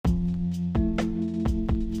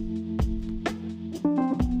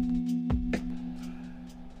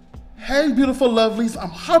Hey, beautiful lovelies. I'm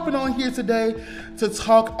hopping on here today to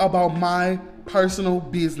talk about my personal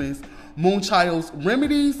business, Moonchild's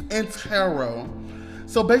Remedies and Tarot.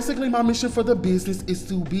 So basically, my mission for the business is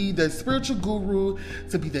to be the spiritual guru,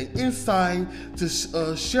 to be the insight, to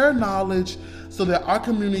share knowledge so that our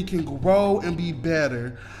community can grow and be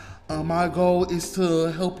better. My goal is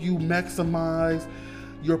to help you maximize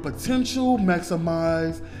your potential,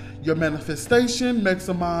 maximize your manifestation,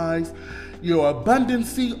 maximize your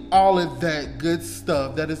abundancy, all of that good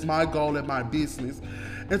stuff. That is my goal in my business.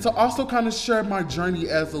 And to also kind of share my journey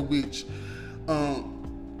as a witch. To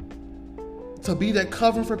be that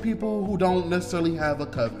coven for people who don't necessarily have a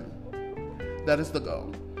coven. That is the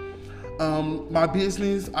goal. My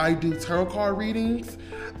business, I do tarot card readings.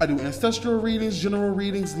 I do ancestral readings, general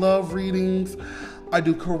readings, love readings. I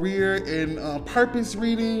do career and purpose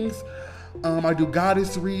readings. I do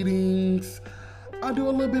goddess readings. I do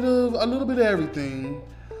a little bit of everything.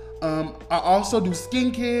 I also do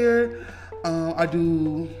skincare. I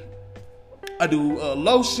do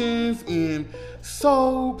lotions and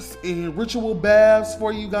soaps and ritual baths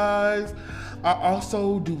for you guys. I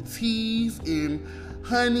also do teas and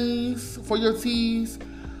honeys for your teas.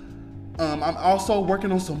 I'm also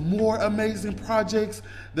working on some more amazing projects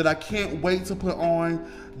that I can't wait to put on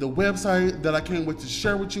the website, that I can't wait to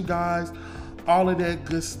share with you guys. All of that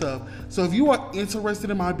good stuff. So if you are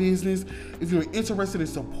interested in my business, if you're interested in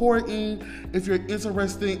supporting, if you're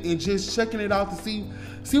interested in just checking it out to see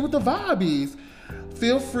what the vibe is,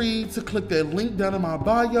 feel free to click that link down in my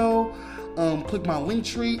bio. Click my link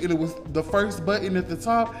tree, and it was the first button at the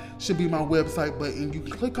top should be my website button. You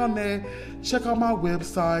can click on that, check out my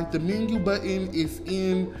website. The menu button is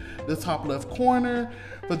in the top left corner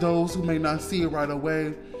for those who may not see it right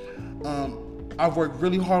away. I've worked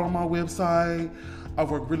really hard on my website. I've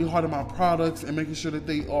worked really hard on my products and making sure that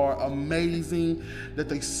they are amazing, that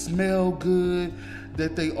they smell good,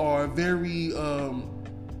 that they are very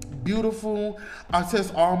beautiful. I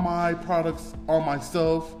test all my products on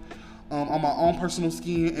myself, on my own personal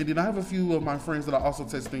skin, and then I have a few of my friends that I also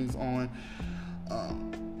test things on.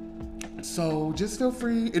 So just feel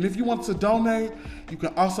free, and if you want to donate, you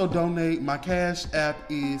can also donate. My Cash App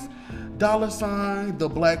is $ the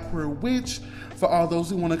Black Queer Witch, for all those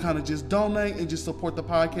who want to kind of just donate and just support the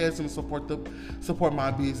podcast and support my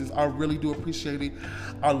business. I really do appreciate it.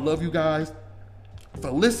 I love you guys for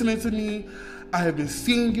listening to me. I have been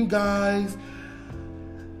seeing you guys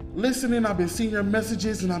listening. I've been seeing your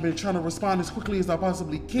messages, and I've been trying to respond as quickly as I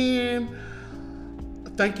possibly can.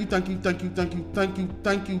 Thank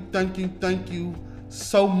you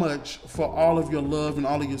so much for all of your love and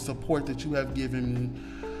all of your support that you have given me.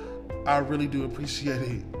 I really do appreciate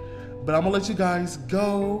it. But I'm gonna let you guys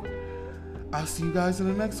go. I'll see you guys in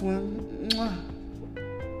the next one. Mwah.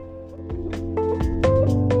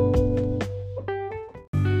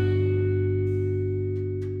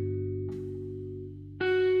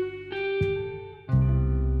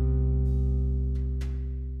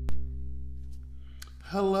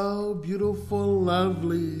 Hello, beautiful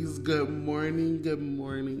lovelies. Good morning, good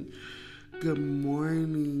morning, good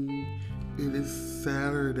morning. It is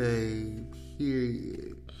Saturday,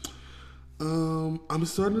 period. I'm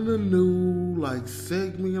starting a new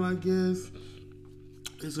segment, I guess.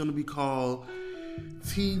 It's gonna be called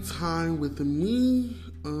Tea Time with Me.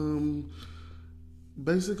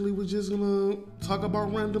 Basically, we're just gonna talk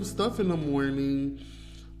about random stuff in the morning.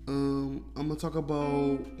 I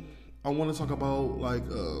want to talk about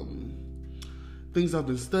things I've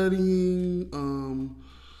been studying,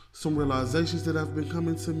 some realizations that have been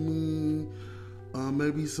coming to me,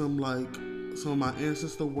 maybe some of my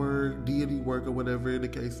ancestor work, deity work, or whatever the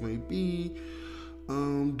case may be.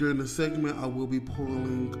 During the segment, I will be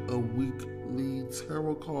pulling a weekly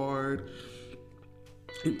tarot card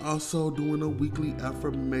and also doing a weekly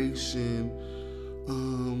affirmation.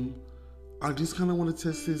 I just kind of want to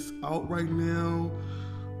test this out right now.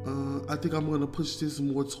 I think I'm going to push this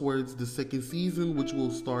more towards the second season, which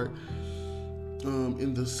will start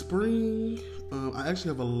in the spring. I actually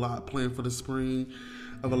have a lot planned for the spring.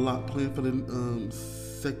 I have a lot planned for the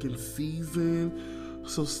second season,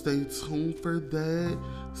 so stay tuned for that.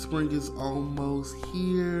 Spring is almost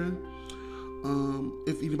here.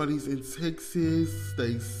 If anybody's in Texas,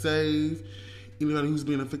 stay safe. Anybody who's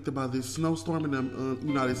being affected by this snowstorm in the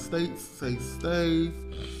United States, stay safe.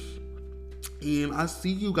 And I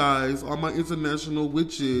see you guys, all my international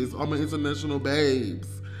witches, all my international babes.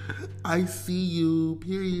 I see you,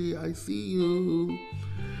 period. I see you.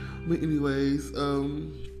 But anyways,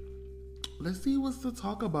 let's see what's to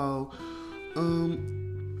talk about.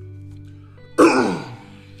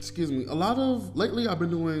 Excuse me. Lately I've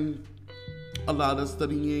been doing a lot of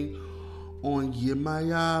studying on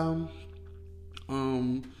Yemaya.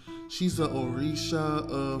 She's a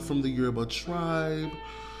Orisha from the Yoruba tribe.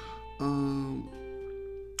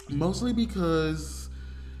 Mostly because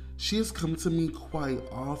she has come to me quite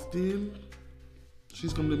often.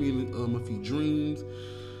 She's come to me in a few dreams.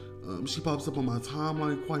 She pops up on my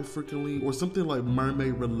timeline quite frequently, or something like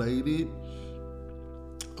mermaid related.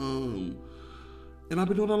 And I've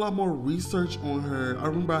been doing a lot more research on her. I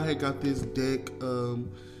remember I had got this deck,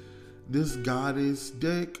 this goddess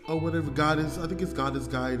deck or whatever, goddess, I think it's goddess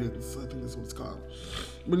guidance. I think that's what it's called.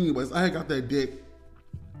 But anyways, I had got that deck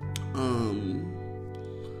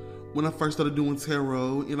when I first started doing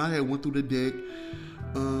tarot, and I had went through the deck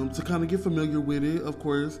to kind of get familiar with it, of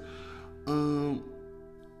course. And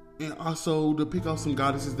also to pick out some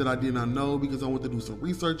goddesses that I did not know, because I wanted to do some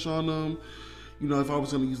research on them. You know, if I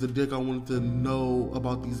was going to use the deck, I wanted to know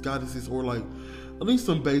about these goddesses, or like at least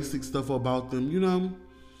some basic stuff about them, you know.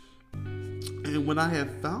 And when I had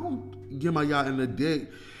found Yemaya in the deck,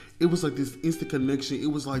 it was like this instant connection.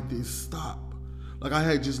 It was like this stop. Like I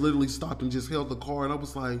had just literally stopped and just held the card. And I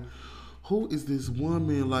was like, who is this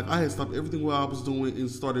woman? Like I had stopped everything what I was doing and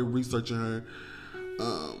started researching her.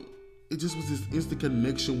 It just was this instant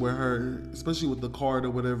connection with her, especially with the card or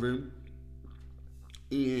whatever.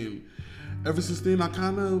 And ever since then, I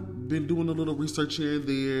kind of been doing a little research here and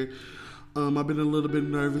there. I've been a little bit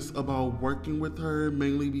nervous about working with her,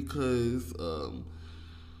 mainly because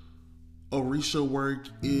Orisha work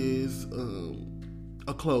is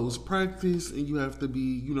a closed practice, and you have to be,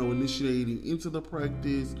 you know, initiating into the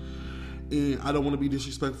practice. And I don't want to be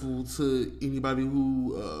disrespectful to anybody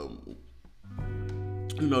who,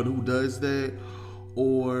 you know, who does that,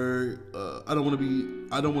 or I don't want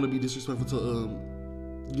to be disrespectful to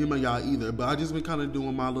Yemaya either. But I just been kind of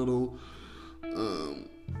doing my little,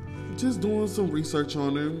 just doing some research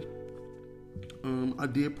on her. I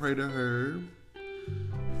did pray to her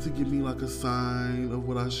to give me like a sign of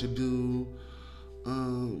what I should do.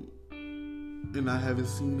 And I haven't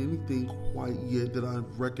seen anything quite yet that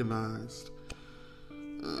I've recognized.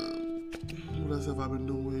 What else have I been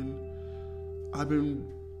doing?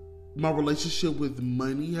 My relationship with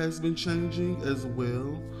money has been changing as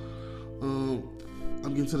well.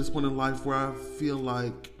 I'm getting to this point in life where I feel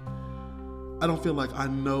like I don't feel like I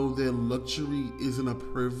know that luxury isn't a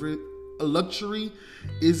privilege. Luxury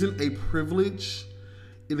isn't a privilege.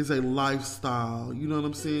 It is a lifestyle. You know what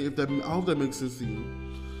I'm saying? I hope that makes sense to you.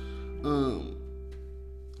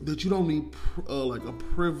 That you don't need like a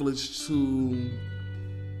privilege to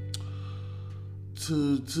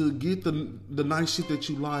get the nice shit that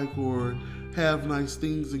you like, or have nice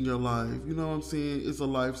things in your life. You know what I'm saying? It's a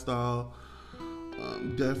lifestyle.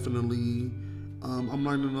 Definitely. I'm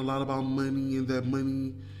learning a lot about money, and that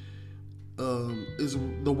money is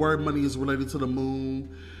the word money is related to the moon.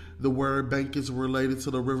 The word bank is related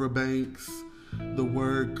to the river banks. The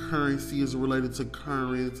word currency is related to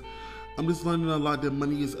current. I'm just learning a lot that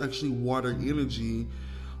money is actually water energy.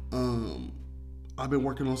 I've been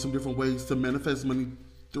working on some different ways to manifest money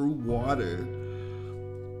through water.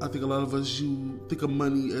 I think a lot of us, you think of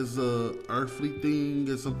money as a earthly thing,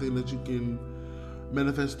 as something that you can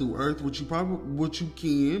manifest through earth, which you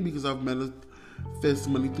can, because I've manifested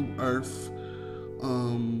money through earth.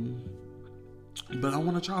 But I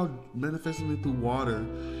want to try manifesting it through water,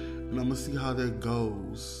 and I'm gonna see how that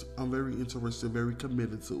goes. I'm very interested, very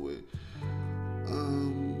committed to it.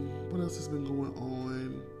 What else has been going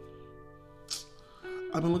on?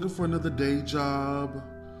 I've been looking for another day job.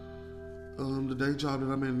 The day job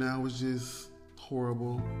that I'm in now is just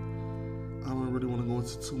horrible. I don't really want to go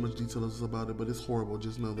into too much details about it, but it's horrible.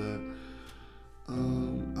 Just know that.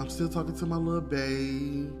 I'm still talking to my little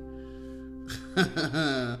bae.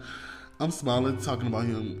 I'm smiling talking about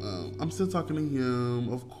him. I'm still talking to him,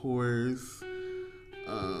 of course.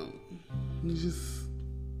 I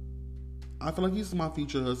feel like he's my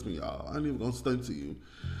future husband, y'all. I ain't even gonna stunt to you.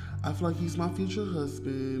 I feel like he's my future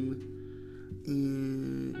husband,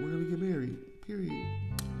 and we're gonna get married, period.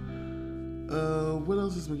 What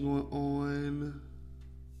else has been going on?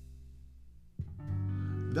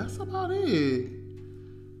 That's about it.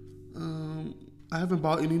 I haven't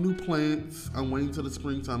bought any new plants. I'm waiting till the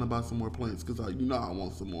springtime to buy some more plants, because I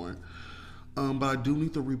want some more. But I do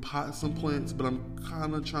need to repot some plants, but I'm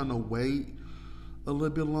kind of trying to wait a little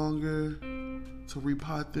bit longer to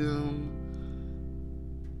repot them.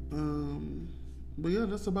 But yeah,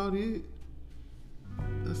 that's about it.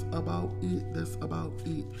 That's about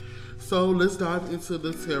it. So let's dive into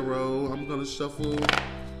the tarot. I'm gonna shuffle.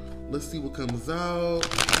 Let's see what comes out.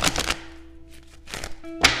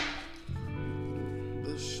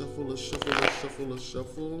 Let's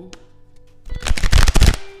shuffle.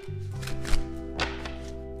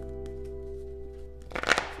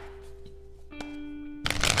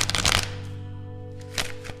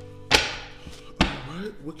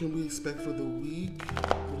 right, what can we expect for the week?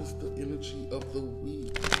 What is the energy of the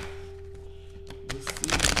week? Let's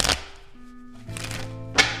see.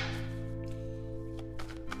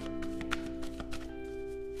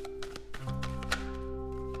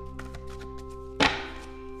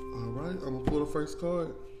 All right, I'm gonna pull the first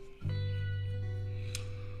card.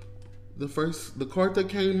 The card that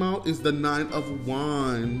came out is the Nine of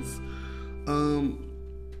Wands.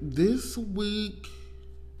 This week,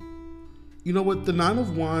 you know what? The Nine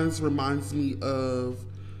of Wands reminds me of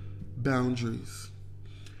boundaries.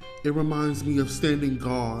 It reminds me of standing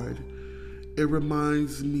guard. It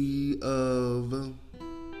reminds me of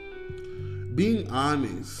being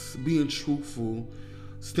honest, being truthful,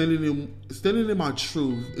 standing in my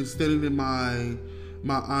truth and standing in my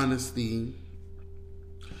honesty.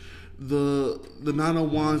 The Nine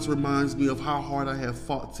of Wands reminds me of how hard I have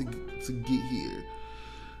fought to get here.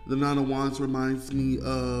 The Nine of Wands reminds me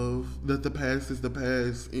of that the past is the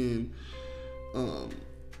past and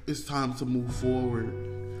it's time to move forward.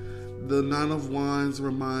 The Nine of Wands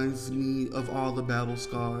reminds me of all the battle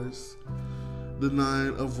scars. The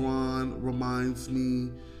Nine of Wands reminds me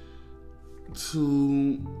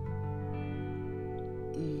to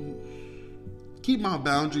keep my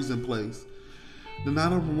boundaries in place. The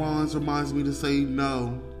Nine of Wands reminds me to say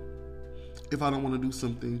no if I don't want to do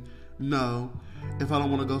something. No if I don't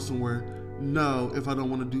want to go somewhere. No if I don't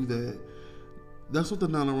want to do that. That's what the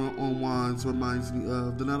Nine of Wands reminds me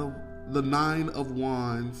of. The Nine of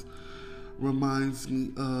Wands reminds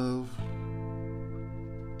me of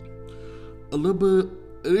a little bit.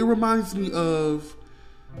 It reminds me of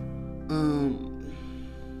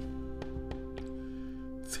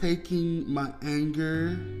taking my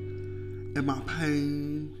anger and my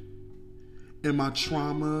pain and my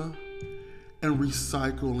trauma and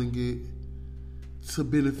recycling it to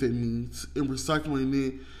benefit me, and recycling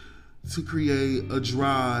it to create a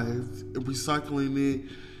drive, and recycling it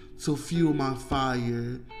to fuel my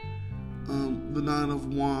fire. The Nine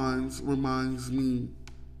of Wands reminds me.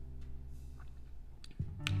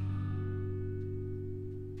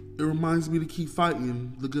 It reminds me to keep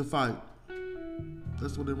fighting the good fight.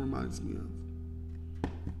 That's what it reminds me of.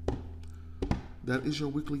 That is your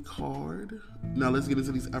weekly card. Now let's get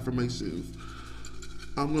into these affirmations.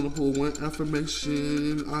 I'm going to pull one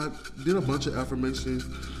affirmation. I did a bunch of affirmations.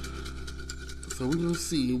 So we're going to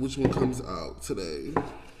see which one comes out today.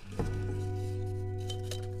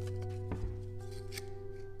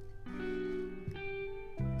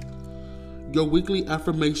 Your weekly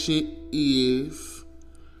affirmation is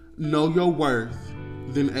know your worth,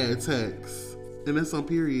 then add text. And that's on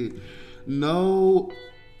period. Know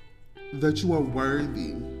that you are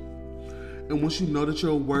worthy. And once you know that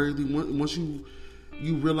you're worthy, once you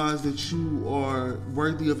realize that you are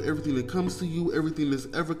worthy of everything that comes to you, everything that's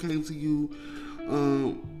ever came to you,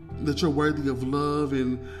 that you're worthy of love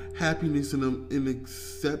and happiness and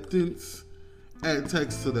acceptance, add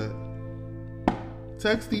text to that.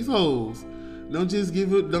 Text these hoes. Don't just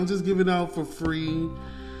give it out for free.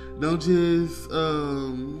 Don't just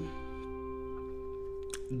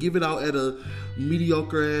give it out at a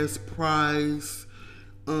mediocre ass price.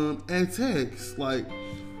 Add text. Like,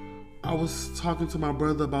 I was talking to my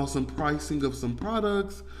brother about some pricing of some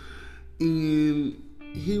products, and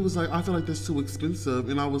he was like, I feel like that's too expensive.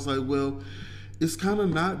 And I was like, well, it's kind of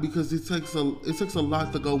not, because it takes a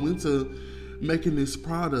lot to go into making this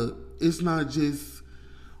product. It's not just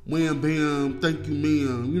wham bam, thank you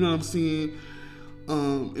ma'am. You know what I'm saying?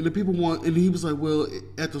 And the people want, and he was like, well,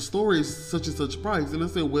 at the store it's such and such price. And I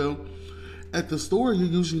said, well, at the store you're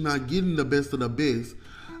usually not getting the best of the best.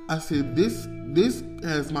 I said, this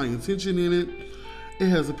has my intention in it. It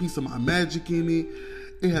has a piece of my magic in it.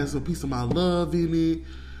 It has a piece of my love in it.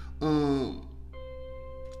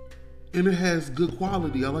 And it has good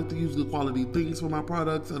quality. I like to use good quality things for my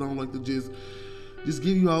products. I don't like to just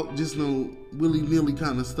give you out just no willy-nilly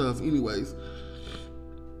kind of stuff anyways.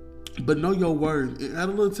 But know your worth and add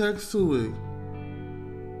a little text to it.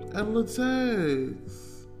 Add a little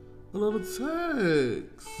text. A little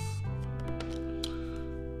text.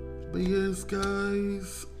 But yes,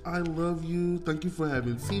 guys, I love you. Thank you for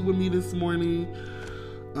having tea with me this morning.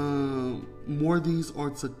 More of these are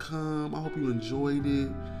to come. I hope you enjoyed it.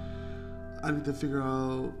 I need to figure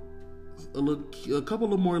out a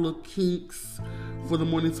couple of more little kinks for the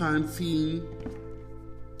morning time tea.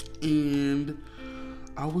 And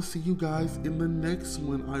I will see you guys in the next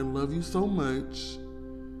one. I love you so much.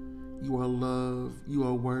 You are loved. You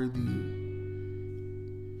are worthy.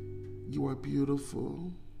 You are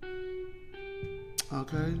beautiful.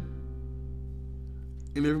 Okay?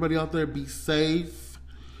 And everybody out there, be safe.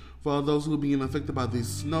 For all those who are being affected by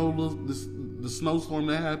this the snowstorm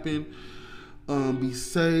that happened. Be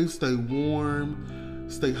safe, stay warm,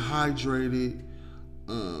 stay hydrated,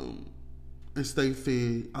 and stay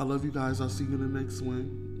fed. I love you guys. I'll see you in the next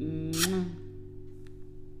one.